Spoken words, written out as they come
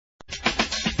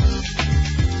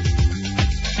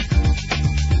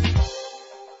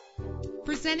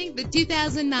Presenting the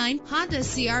 2009 Honda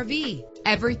CR-V.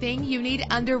 Everything you need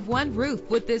under one roof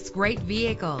with this great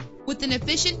vehicle. With an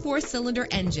efficient 4-cylinder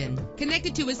engine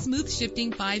connected to a smooth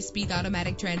shifting 5-speed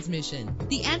automatic transmission,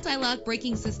 the anti-lock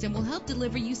braking system will help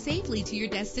deliver you safely to your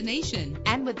destination.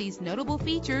 And with these notable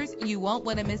features, you won't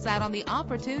want to miss out on the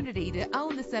opportunity to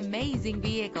own this amazing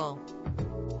vehicle.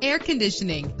 Air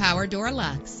conditioning, power door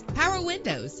locks, power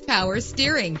windows, power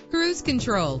steering, cruise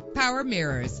control, power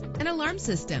mirrors, an alarm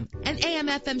system, an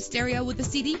AM/FM stereo with a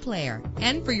CD player.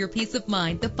 And for your peace of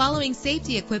mind, the following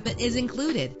safety equipment is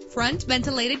included: front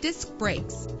ventilated disc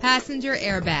brakes, passenger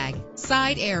airbag,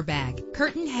 side airbag,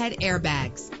 curtain head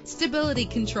airbags, stability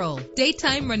control,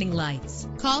 daytime running lights.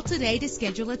 Call today to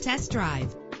schedule a test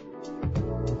drive.